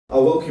I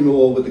welcome you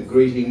all with the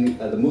greeting,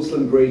 the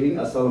Muslim greeting,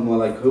 Assalamu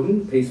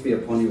alaikum, peace be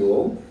upon you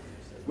all.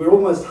 We're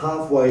almost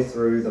halfway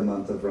through the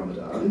month of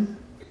Ramadan,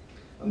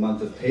 a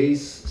month of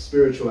peace,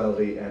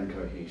 spirituality and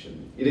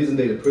cohesion. It is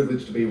indeed a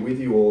privilege to be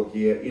with you all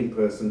here in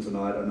person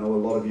tonight. I know a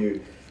lot of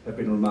you have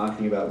been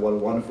remarking about what a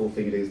wonderful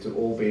thing it is to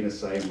all be in the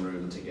same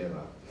room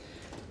together.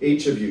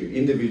 Each of you,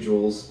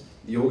 individuals,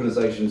 the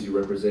organisations you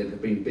represent,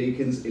 have been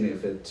beacons in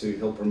effort to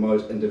help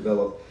promote and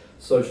develop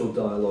social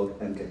dialogue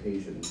and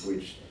cohesion,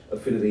 which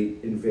Affinity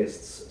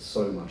invests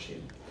so much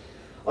in.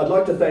 I'd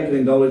like to thank and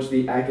acknowledge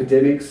the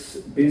academics,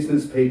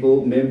 business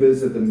people,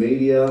 members of the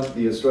media,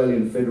 the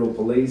Australian Federal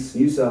Police,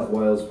 New South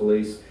Wales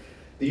Police,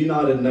 the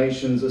United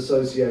Nations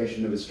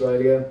Association of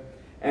Australia,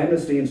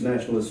 Amnesty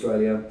International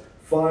Australia,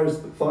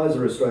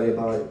 Pfizer Australia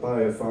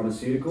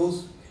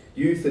Biopharmaceuticals,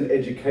 youth and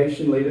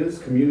education leaders,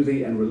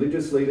 community and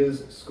religious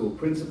leaders, school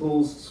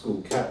principals,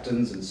 school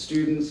captains and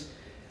students,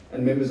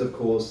 and members, of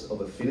course, of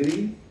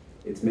Affinity,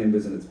 its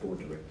members and its board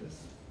directors.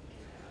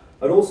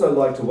 I'd also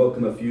like to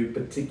welcome a few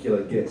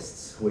particular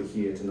guests who are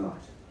here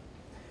tonight.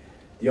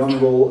 The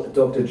Honourable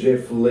Dr.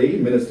 Jeff Lee,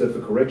 Minister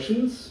for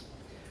Corrections,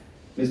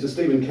 Mr.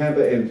 Stephen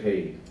Camper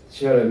MP,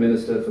 Shadow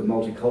Minister for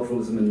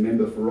Multiculturalism and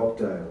Member for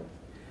Rockdale,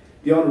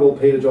 the Honourable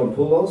Peter John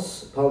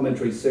Poulos,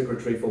 Parliamentary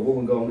Secretary for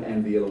Wollongong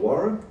and the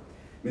Illawarra,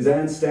 Ms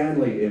Anne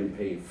Stanley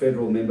MP,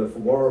 Federal Member for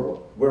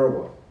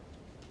Werriwa,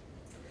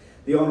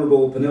 the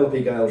Honourable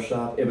Penelope Gale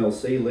Sharp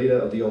MLC, Leader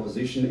of the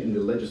Opposition in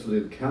the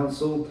Legislative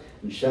Council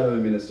and Shadow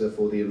Minister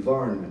for the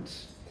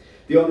Environment,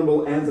 the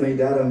Honourable Anthony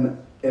Dadham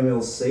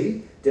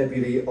MLC,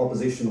 Deputy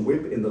Opposition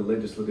Whip in the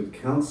Legislative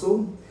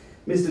Council,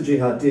 Mr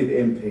Jihad Dib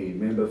MP,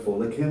 Member for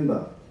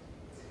Lakemba,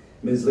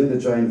 Ms Linda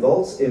Jane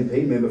Volz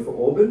MP, Member for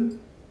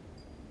Auburn,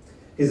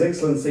 His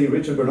Excellency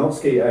Richard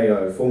Bronowski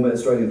AO, former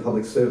Australian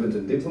public servant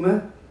and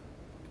diplomat,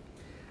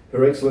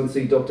 Her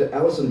Excellency Dr.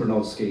 Alison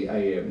Bronowski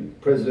AM,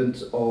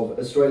 President of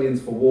Australians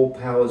for War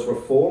Powers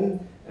Reform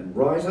and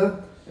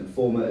writer and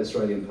former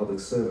Australian public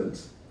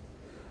servant.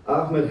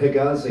 Ahmed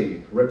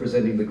Hegazi,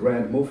 representing the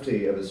Grand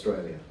Mufti of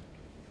Australia.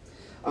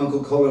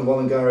 Uncle Colin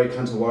Wallangari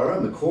Kantawara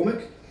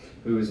McCormick,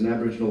 who is an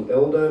Aboriginal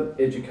elder,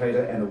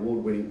 educator and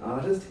award-winning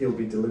artist. He'll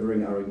be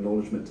delivering our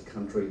acknowledgement to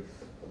country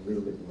a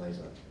little bit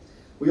later.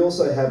 We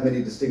also have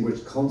many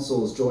distinguished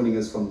consuls joining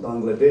us from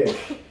Bangladesh,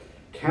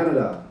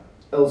 Canada,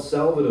 El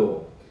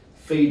Salvador,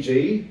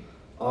 Fiji,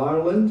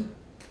 Ireland,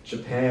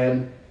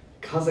 Japan,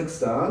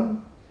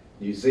 Kazakhstan,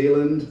 New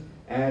Zealand,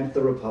 and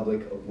the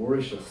Republic of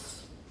Mauritius.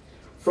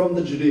 From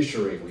the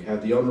judiciary, we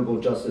have the Honourable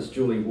Justice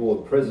Julie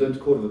Ward, President,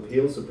 Court of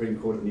Appeal, Supreme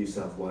Court of New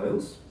South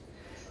Wales,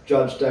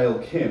 Judge Dale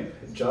Kemp,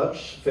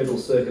 Judge, Federal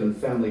Circuit and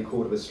Family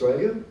Court of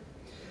Australia,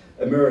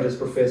 Emeritus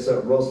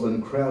Professor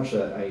Rosalind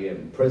Croucher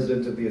AM,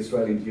 President of the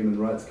Australian Human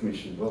Rights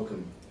Commission.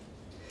 Welcome.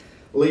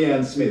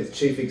 Leanne Smith,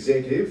 Chief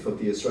Executive of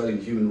the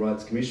Australian Human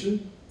Rights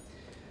Commission,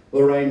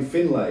 Lorraine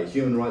Finlay,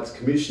 Human Rights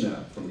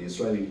Commissioner from the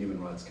Australian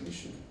Human Rights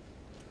Commission.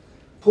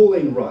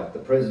 Pauline Wright, the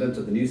President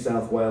of the New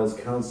South Wales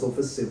Council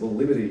for Civil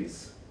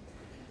Liberties.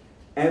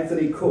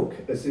 Anthony Cook,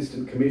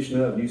 Assistant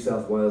Commissioner of New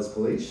South Wales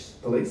Police.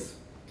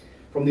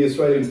 From the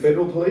Australian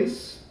Federal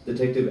Police,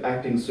 Detective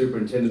Acting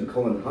Superintendent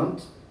Colin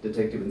Hunt,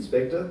 Detective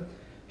Inspector.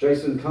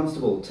 Jason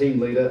Constable,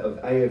 Team Leader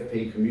of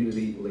AFP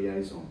Community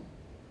Liaison.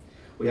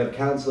 We have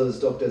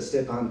Councillors Dr.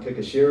 Stepan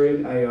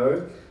Kirkasharian,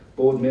 AO,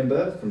 Board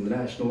Member from the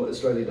National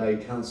Australia Day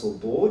Council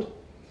Board,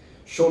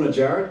 Shauna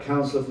Jarrett,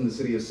 Councillor from the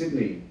City of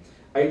Sydney,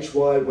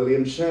 H.Y.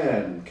 William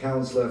Chan,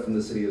 Councillor from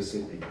the City of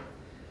Sydney,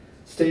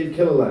 Steve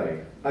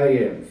Killalay,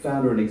 AM,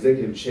 Founder and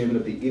Executive Chairman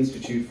of the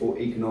Institute for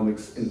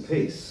Economics and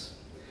Peace,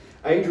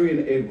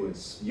 Adrian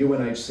Edwards,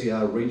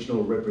 UNHCR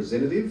Regional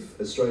Representative,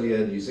 Australia,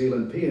 New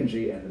Zealand,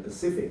 PNG and the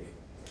Pacific,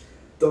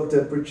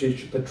 Dr.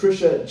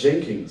 Patricia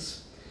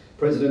Jenkins,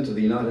 President of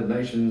the United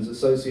Nations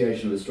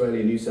Association of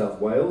Australia, New South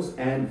Wales,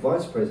 and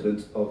Vice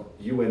President of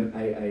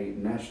UNAA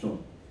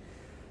National.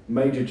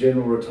 Major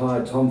General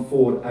Retired Tom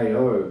Ford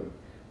AO,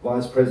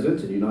 Vice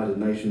President of the United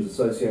Nations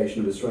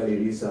Association of Australia,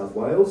 New South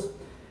Wales,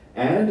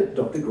 and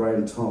Dr.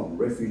 Graham Tom,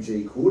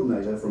 Refugee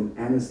Coordinator from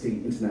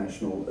Amnesty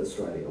International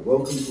Australia.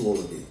 Welcome to all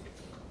of you.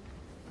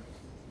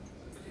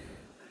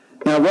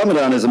 Now,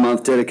 Ramadan is a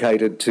month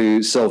dedicated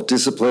to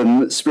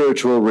self-discipline,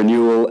 spiritual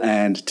renewal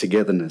and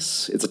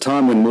togetherness. It's a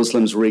time when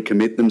Muslims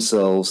recommit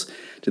themselves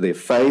to their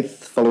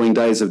faith, following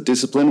days of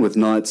discipline with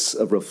nights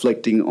of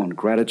reflecting on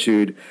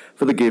gratitude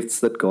for the gifts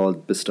that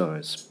God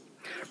bestows.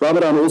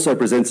 Ramadan also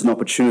presents an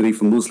opportunity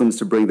for Muslims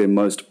to bring their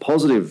most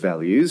positive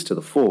values to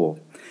the fore.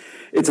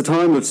 It's a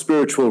time of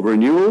spiritual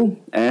renewal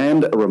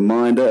and a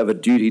reminder of a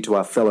duty to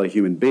our fellow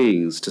human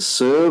beings to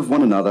serve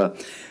one another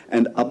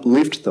and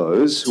uplift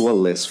those who are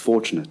less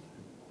fortunate.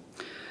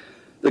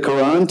 The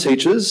Quran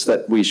teaches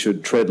that we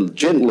should tread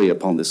gently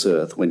upon this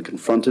earth when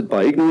confronted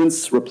by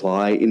ignorance,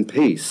 reply in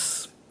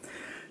peace.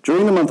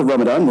 During the month of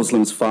Ramadan,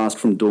 Muslims fast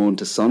from dawn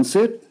to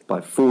sunset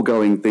by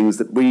foregoing things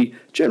that we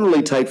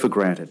generally take for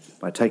granted,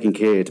 by taking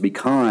care to be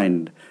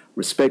kind,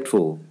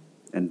 respectful,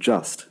 and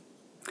just.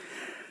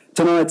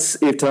 Tonight's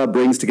Iftar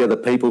brings together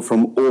people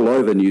from all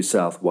over New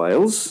South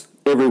Wales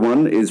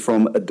Everyone is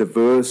from a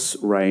diverse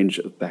range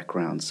of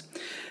backgrounds.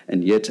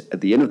 And yet, at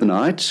the end of the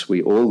night,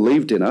 we all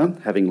leave dinner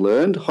having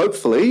learned,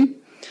 hopefully,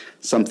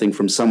 something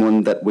from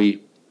someone that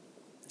we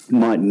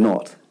might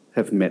not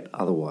have met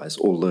otherwise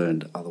or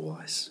learned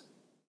otherwise.